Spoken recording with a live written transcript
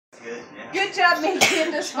good. Yeah. Good job making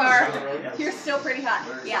it this far. You're still pretty hot.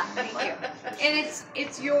 Yeah, thank you. And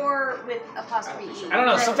it's your with apostrophe E. I don't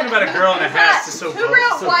know, something about a girl in a hat is so Who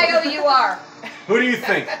wrote Y-O-U-R? Who do you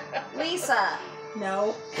think? Lisa.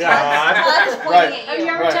 No. Yeah. Todd's pointing at Have you.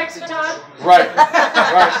 you ever texted Todd? Right.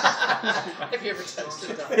 Right. Have you ever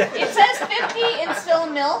texted Todd? It says 50 and still a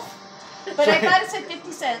MILF, but I thought it said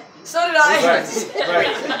 50 cents. So did I.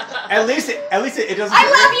 Right. At least it doesn't. I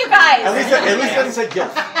love you guys. At least it doesn't say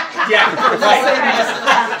guilt. Yeah.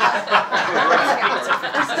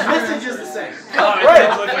 The message is the same. Right.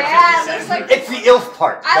 Yeah, it looks like It's the ILF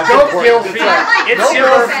part. I That's like important. guilt. It's I like It's guilt. your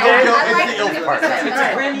birthday. I like It's the ILF part.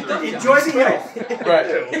 Enjoy the hill. Right.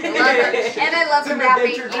 And I love the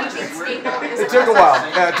rapping. Anything staple is It took a while.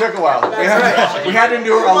 Yeah, it took a while. We had to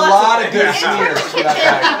endure a lot of good sneers for that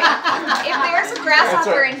guy. If there's a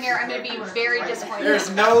grasshopper in here, I'm going to be very disappointed. There's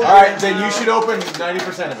no. All right, then you should open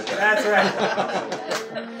 90% of it. Then. That's right.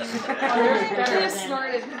 I just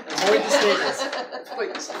snorted. Avoid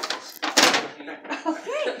the staples.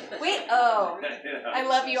 Okay. Wait. Oh. I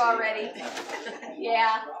love you already.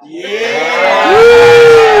 Yeah. Yeah.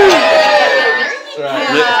 Right.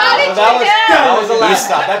 How did So you that was the last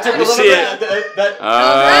stop. That took a Let me little see bit. it.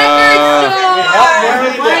 We helped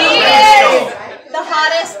narrow it down. He is the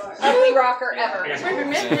hottest ugly rocker ever.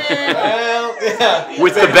 Well, yeah.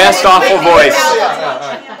 With the best awful voice.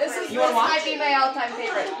 This might be my all-time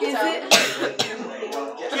favorite. Is it?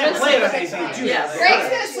 Can't play it on AC. Yes. Greg's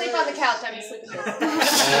gonna sleep on the couch. I'm gonna sleep with this.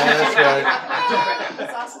 That's right.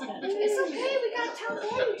 That's awesome. It's okay. We got Tom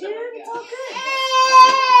Petty, dude. It's all good.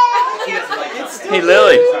 Hey,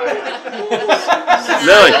 Lily.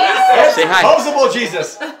 Lily, say hi. Posable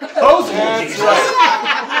Jesus. Posable Jesus. Right.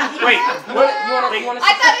 Wait, what?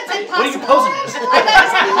 I thought it's impossible. What are you posing as? I thought it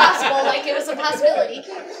was impossible. Like it was a possibility.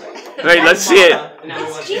 Wait, let's see it.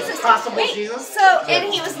 It's Jesus. Possible Wait, Jesus? so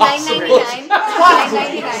and he was $9.99.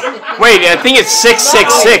 $9.99. Wait, I think it's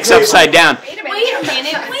 666 upside down. Wait a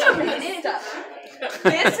minute. Wait a minute.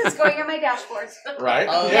 This is going on my dashboard. Right.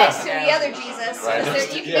 Next to Yeah. the other Jesus. Right.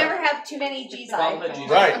 Because you can never have too many Jesus.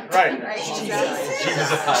 Right. Right. Jesus.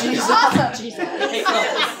 Awesome.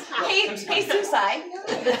 Hey, Susai.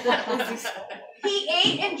 He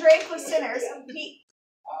ate and drank with sinners.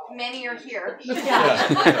 Many are here.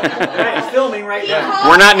 Right, filming right He now. called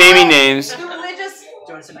We're not naming names. The religious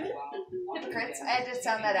hypocrites. I had to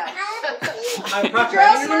sound that out. I'm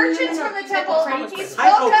Drove merchants from the temple. He spoke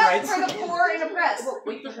up Hypocrites. for the poor and oppressed.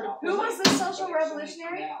 Who was the social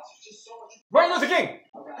revolutionary? Martin Luther King.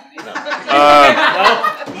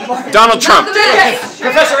 Donald Trump.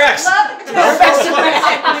 Professor X.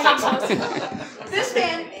 This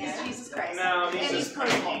man is Jesus Christ. No, and he's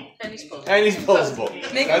posable. And he's posable.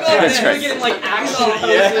 That's right. Getting like action.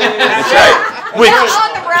 That's right. With, Out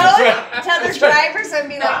on the road, tell the drivers and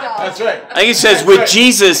be like, oh. That's right. I think it says, with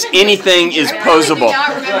Jesus, anything is I really posable. do not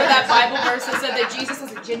remember that Bible verse that said that Jesus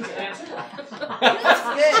was a ginger. That's good.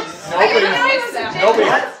 I didn't know he was a ginger.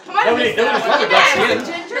 Nobody's talking about skin.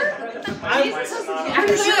 Ginger? Jesus was a ginger. I'm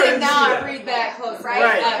sure did not read that close,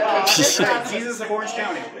 right? Right. Okay. Jesus of Orange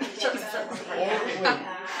County.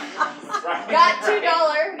 Got $2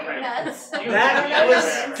 nuts. That was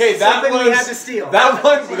Okay, that something was we had to steal. That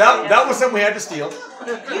was something we had to steal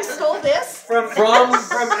You stole this? From El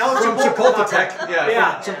Chapultepec.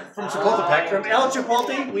 Yeah. From Chapultepec. From El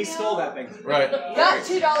Chipotle, we stole that thing. Right. Got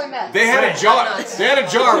 $2 nuts. They had a jar. They had a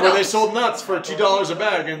jar where they sold nuts for $2 a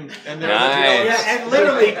bag, and they were $2. Yeah, and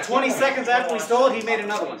literally 20 seconds after we stole it, he made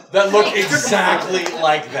another one. That looked exactly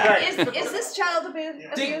like that. Is this child abuse?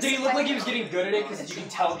 Did he look like he was getting good at it? Because you can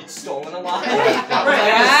tell it's stolen a lot. Right.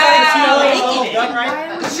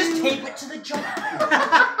 Let's just tape it to the jar.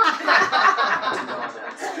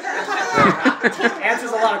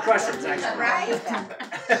 Answers a lot of questions, actually. Right?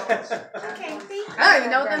 Okay, I don't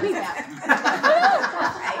even know what that means.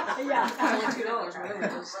 Only $2, whatever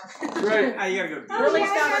it is. Right. You gotta go. Really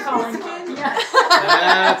started calling.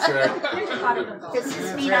 That's right. Does this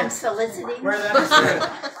mean I'm soliciting? Where that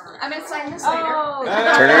I'm going to sign this later. Oh.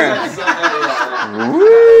 Turn around.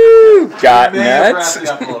 Woo! Got nuts. Wait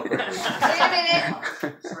a minute.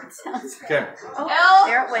 Okay. El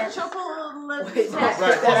There it went. Chapultepec.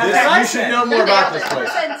 You should know more about this place.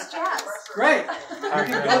 Presents jazz Right. You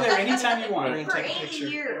can go there anytime you want. for 80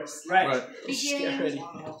 years. Right. Beginning with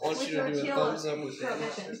Rotillo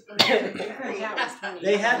prohibition.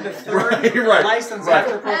 They had the third Right. license Right.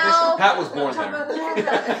 after Prohibition. El Pat was born there.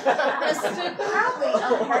 stood proudly up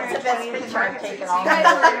for That's the best picture I've taken all You guys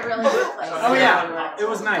day. were in a really good place. Oh yeah, it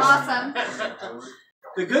was nice. Awesome.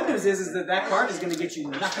 The good news is that that card is going to get you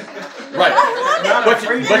nothing. Right. Not a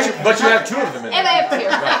free But you have two of them in And I there.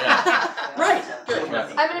 have two. Right, yeah. Right.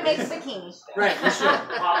 I'm gonna make a bikini. Right, for sure.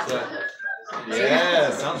 Yeah,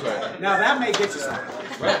 sounds right. Now that may get you something.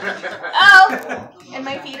 Oh, and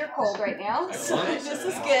my feet are cold right now. So this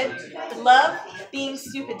is good. Love being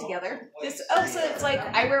stupid together. This so it's like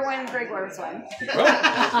I wear one and Greg wears one. That's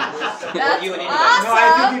awesome. No,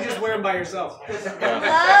 I think you just wear them by yourself. Love.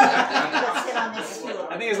 Sit on this stool.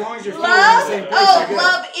 I think as long as your feet are in the Love. same place, Oh, you're good.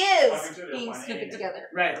 love is being stupid together.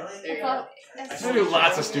 Right. That's I do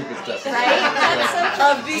lots of stupid stuff. right?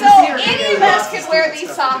 That's so any of us could wear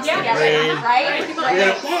these socks together, right?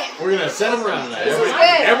 We're gonna set them around tonight. This is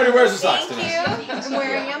good. Everybody wears the socks Thank tonight. you. I'm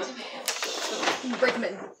wearing them. Break them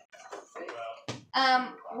in.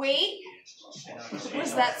 Wait.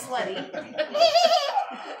 Was that slutty?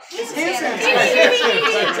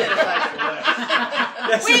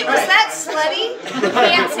 Wait, was that slutty?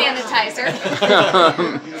 Hand sanitizer.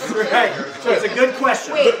 Right. So it's a good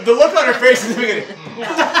question. Wait. The look on her face is beginning.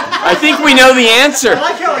 I think we know the answer. I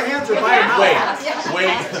like how her hands are by her mouth. Wait.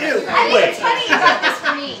 Dude, I think it's funny you got this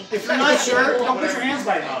for me. if you're not sure, don't put your hands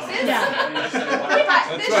by your mouth.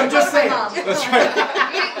 This I'm just saying. That's right.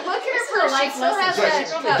 Look at her purse. She still has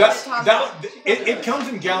that cup. It comes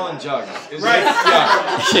in gallon jugs. Right.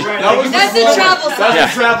 Yeah. That was That's the a travel That's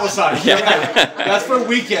size. the travel size. Yeah. That's for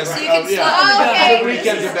weekends. So you can Okay. For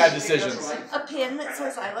weekends of bad decisions. A pin that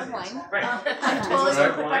says I love wine. I'm totally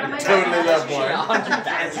gonna put that on my Totally love wine.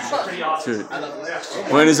 Pretty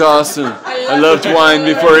awesome. Wine is awesome. I loved wine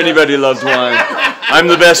before anybody loved wine. I'm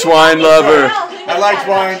the best wine lover. I liked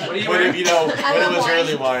wine, but if when it was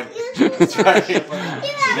early wine. That's right.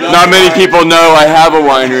 Not many people know I have a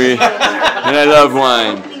winery, and I love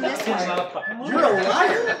wine. You're a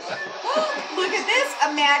liar. Look at this,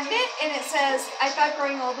 a magnet, and it says, I thought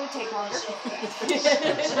growing old would take longer.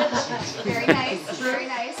 Very nice, very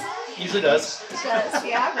nice. Usually does. It does,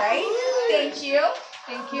 yeah, right? Thank you.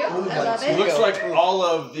 Thank you. I love It looks it. like all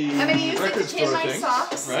of the I'm gonna use it record to pin store my things,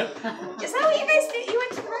 socks. right? Is that what you guys did? You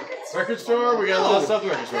went to the record store? Record store, we got a lot of stuff at the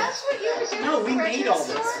record store. That's what you were doing No, at we the made record all this.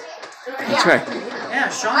 store? That's right. Yeah,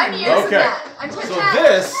 Sean. I'm using Okay. that. I'm putting So that.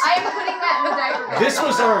 this- I am putting that in the diaper bag. This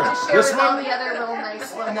was earned. To share This with all one- the other little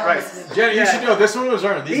nice ones. Right. Jenny, you should know this one was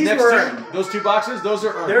earned. These These next were two, earned. those two boxes, those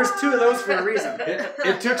are earned. There's two of those for a reason.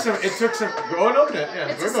 It took some, go and open it. Yeah,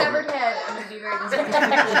 It's go a and open severed it. head. I'm gonna be very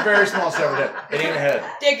disappointed. It's a very small severed head. It ain't a head.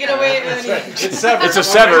 Take it away, That's Ernie. right. It's severed. It's a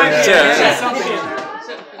severed, There's yeah. something in there.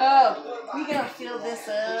 Oh, we gonna fill this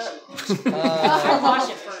up. Wash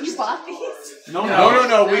it first. You bought these? No, We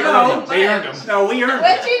earned them. They earned them. No, we earned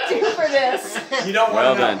What'd it. you do for this? You don't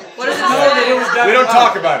Well want to know. done. What does it Know that it say? was done. We don't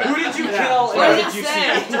talk about Who it. did you Yeah. kill What and does did you it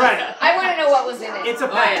say? see? Right. I want to know what was in it. It's a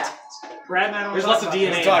Oh, fact. yeah. Brad and I don't There's talk lots of about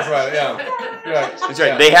DNA. Let's talk about it. Yeah. Right. That's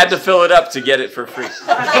right. They had to fill it up to get it for free. That's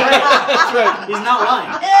right. He's not lying.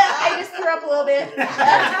 I just threw up a little bit. That's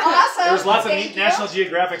awesome. There's lots of Thank neat you. National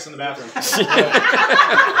Geographics in the bathroom.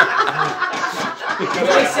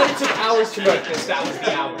 They said it took hours to make this. That was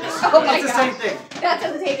the hours. Oh my It's the same god. thing. That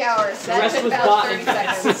doesn't take hours. That rest took was about bought 30 in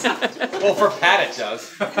seconds. Well, for Pat it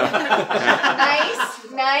does.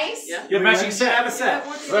 Nice, nice. Yeah. You have matching set. Have a set.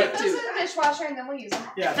 Right. Those in the dishwasher and then we'll use them.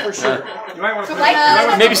 Yeah, for sure. You might want to put Like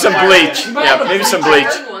that. Maybe some bleach. Yeah, maybe some bleach.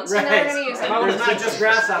 And then we're gonna use them. There's not just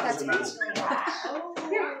grasshoppers in the mouse.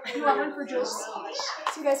 Here, you want one for Jules?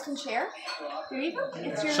 So you guys can share? Here you go.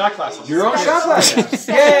 It's your Shot glasses. Your own shot glasses.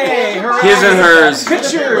 Yay! hooray. His and hers.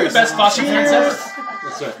 Pictures. The best foster parents ever.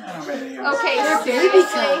 That's right. Okay, they're baby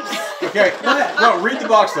cups. Okay. No, read the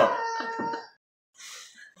box though.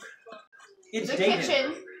 It's The dated.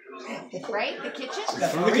 kitchen. Right? The kitchen?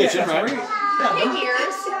 From the kitchen, right? Pig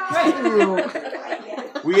ears.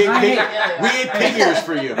 We ate pig ears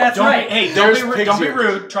for you. That's Don't right. be, hey, There's don't be pigs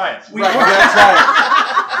rude. here. Try it. We, Right, ordered, that's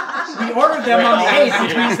right. we ordered them on the 8th,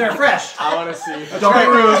 which means they're fresh. I want to see. Don't be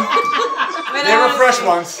rude. They were fresh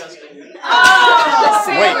ones.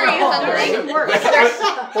 Savory hungry.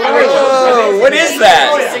 Oh, what is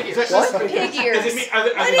that? Pig ears. Is it me? Are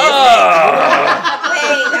they, Oh.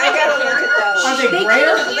 Wait, I gotta look at those. Are they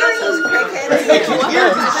grayer? Those crickets.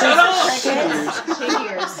 Pig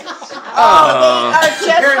ears. Oh. Are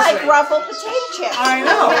just like ruffled potato chips. I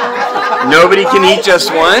know. Nobody can eat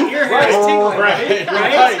just one? Your hair is tingling. Right.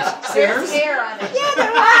 Right? There's hair on it. Yeah,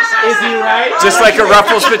 they're awesome. is he right? Just like a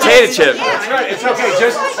Ruffles potato chip. That's right. It's okay.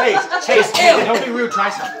 Just hey, Don't be rude. Try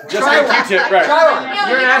some. just like Q-tip, right?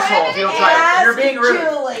 You're an asshole if you don't try it. You're being rude.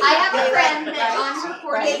 Julie. I have a friend that on her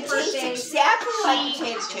They 40th taste birthday, exactly like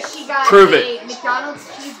potato chips. she got Prove a it. McDonald's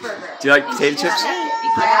cheeseburger. Do you like potato chips? Yeah,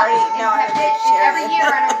 No, I and haven't shared every it. year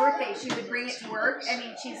on her birthday, she would bring it to work. I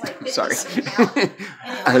mean, she's like 50 Sorry. something now. And it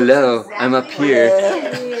was Hello, I'm up exactly here.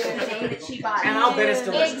 like the day thing that she bought. And I'll bet it's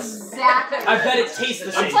delicious. Exactly. I bet it tastes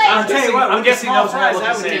the same. It's like- I'll tell you what, I'm guessing that was fries, what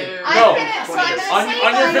that was would the be. same. I'm No. gonna save On them your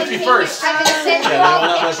and 51st. I'm gonna send you Yeah, all they're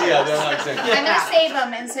not pictures. yeah, they're not extinct. I'm gonna save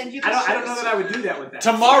them and send you I pictures. don't know that I would do that with that.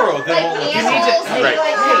 Tomorrow, then Like we'll. animals, they Right.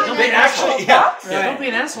 like They actually, yeah. Don't be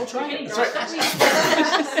an asshole. Try it. That's right. I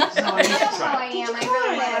don't know how I am. I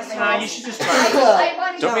really am. Nah, you should just try it. I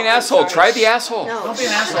want to Don't be an asshole. Try the asshole. Don't be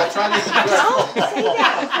an asshole. Try this. Don't say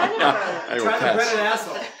that in front of No, her. I will Try the pass. breaded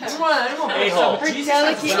asshole. A-hole.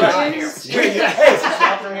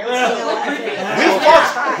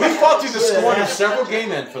 We fought through the scorn of several gay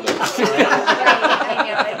men for this. Here,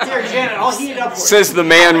 Janet, I'll heat it up for you. Says the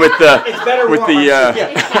man with the I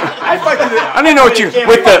fight through the. I don't even know what you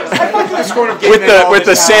with I fight through the scorn of gay men all with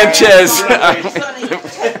the time. Sanchez.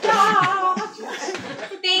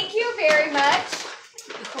 Thank you very much.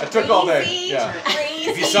 I took all day. Crazy, Yeah. crazy,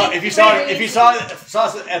 If you saw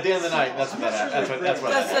us at the end of the night, that's what that happened. That's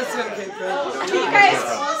what happened. You guys,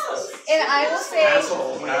 and I will say,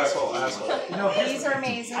 Asshole. these are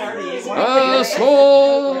amazing.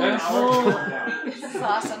 Asshole. This is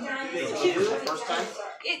awesome.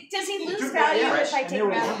 Does he lose value if I take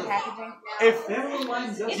him out of the packaging?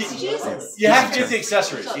 It's Jesus. You have to get the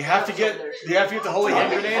accessories. You have to get the holy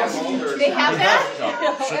hand grenades. They have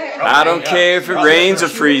that? I don't care if it rains or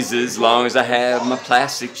freezes, as long as I have my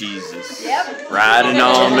plastic Jesus Yep. riding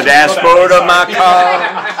on the dashboard of my car.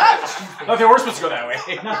 Okay, we're supposed to go that way.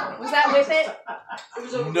 Was that with it?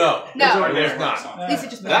 No. No. There's not. Lisa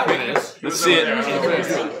just That one is. Let's see it.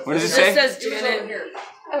 What does it This say? says Janet.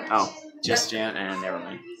 Oh, just Jan and never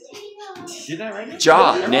mind. Did that right?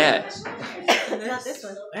 Jaw, net. Not this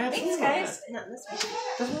one. Thanks, guys. Not this one.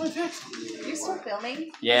 You're still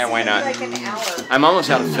filming? Yeah, why not? Like an hour. I'm almost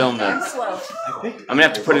out of film I'm though. slow. I'm gonna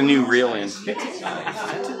have to put a new reel in.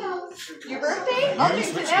 Your birthday? I'll drink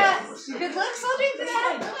to that. Your good looks? I'll drink to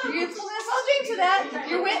that. Your youthfulness? I'll drink to that.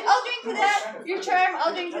 Your wit? I'll drink to that. Your charm?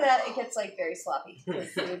 I'll drink to that. It gets like very sloppy.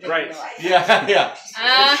 Right. Yeah.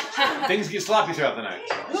 Things get sloppy throughout the night.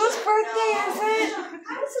 Whose birthday is it?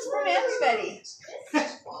 This is from everybody. It's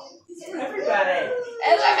from everybody.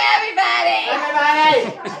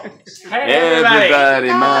 Everybody,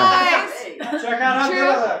 mine. Guys, Check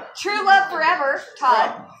out true love forever, Todd.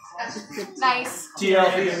 Nice.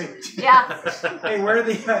 TLC. Yeah. Hey, where are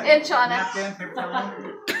the And Shauna. napkin, paper towel?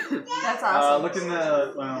 That's awesome. Look in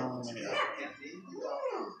the. Well,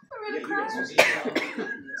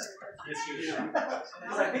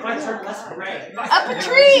 Up a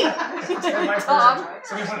tree! Tom.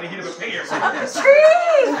 somebody wanted to heat up a pig or Up something. a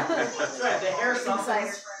tree! The hair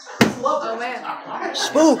sauce. Oh man.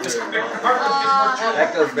 Spooked.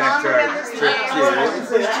 That goes back to our trip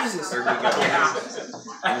Jesus.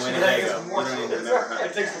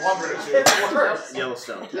 It takes longer to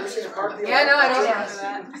Yellowstone. Yeah, no, I don't remember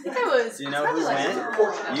that. I think I was. Do you know who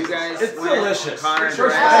went? You guys It's went. delicious. Connor It's sure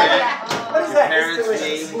Brad, What is your that? parents, me.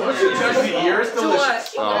 The year is To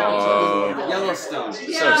delicious. what? Oh, Yellowstone. so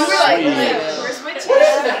You were like, sweet. where's my tissue?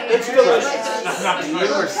 It's delicious. You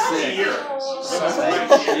were sick.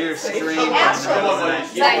 You're straight on Ashley. the line.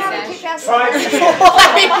 Does that have a kick-ass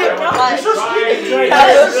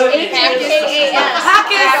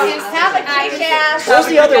Have a kick-ass. What was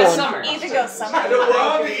the other one? Summer. Either go summer. You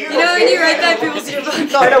know when you write that, people see your book.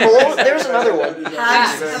 No, I know, but what was, there was another one.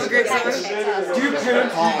 Have a great summer.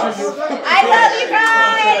 I love you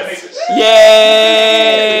guys.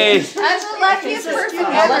 Yay! I'm the luckiest person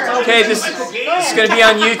ever. Okay, this is gonna be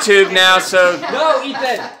on YouTube now, so No,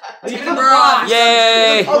 Ethan. Ethan Brock.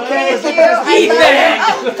 yay! Okay, thank you. I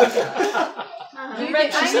love you. You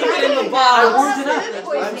read she's in the I box. warmed it up.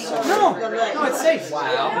 No, it's safe.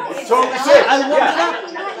 Wow. It's totally safe. I warmed it up.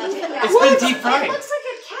 It's been deep It fried. looks like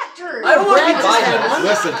a cat turd. I don't want to buy it.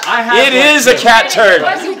 Listen, I have. It is a cat turd.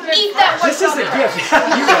 Eat that one. This is a gift.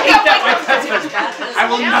 You eat that white pepper. I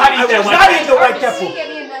will not eat that white Not eat the pepper. white pepper.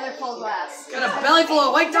 Give me another full glass. Got a belly full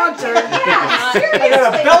of white dog turd. Yeah, I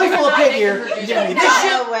got a belly full of pig ear. You give me this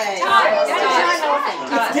shit. No way.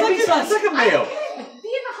 It's dipping sauce. It's like a mayo.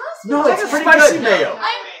 Be in the hospital. No, it's pretty spicy mayo.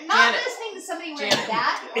 I'm not listening to somebody wearing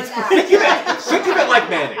that or that. Think of it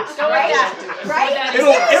like mayonnaise. Right? Right?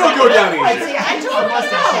 It'll go down easy. I totally know.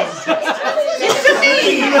 It's just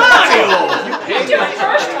me. Get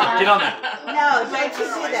on that. No, don't you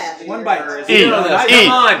do that. One bite. Eat,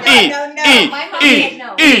 Come on.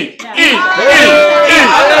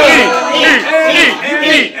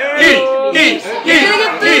 You're gonna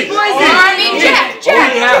get 3 points.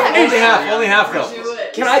 Only half though.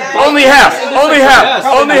 Can I bite? Only half. Only half.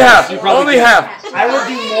 Only half. Only half. I would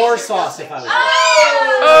do more sauce if I was there.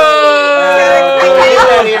 Oh! Put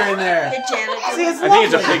that here and there. Hey, Janet. See, it's I think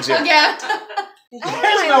it's a lovely. pig's ear. Yeah.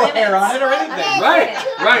 There's no hair on it or anything. Right.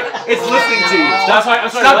 It's listening to you.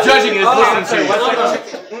 Stop judging it. It's listening to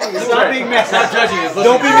you. Stop being mad. Stop judging it. It's listening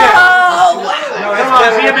Don't be to you. mad. Oh, No, Come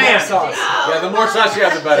on, be a man. Sauce. Yeah, the more sauce you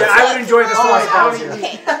have, the better. Yeah, I would enjoy the sauce.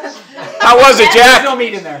 How was it, There's Jack? no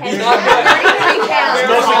meat in there. 33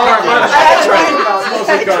 pounds. Mostly carbs.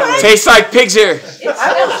 Mostly carbs. Tastes like pig's ear. It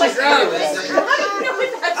smells like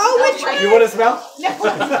Oh, which one? You want to smell?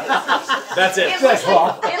 That's it. It literally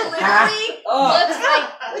looks like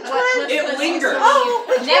It lingers.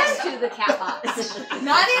 next to the cat box.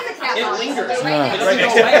 Not in the cat box. lingers. Right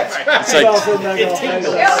next to It's like it.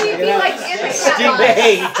 You'd be like in the cat box.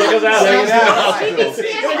 Hey, check us out. You'd be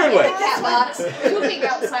standing in the cat box, pooping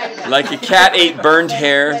outside of it. like a cat ate burned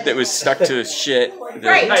hair that was stuck to shit.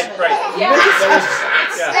 Right. Yeah.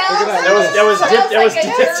 That was dipped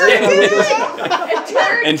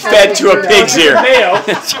And fed to a pig's ear. mayo.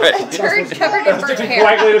 That's right. Turd covered in burnt hair.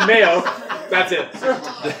 Coagulated mayo. That's it.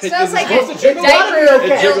 Smells like a diaper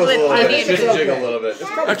It filled jiggles a with little bit. It onion. should jiggle a little bit. It's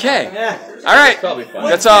probably Okay. Yeah. All right. probably fine.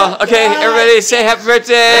 That's all. Okay, everybody say happy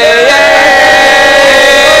birthday. Yay!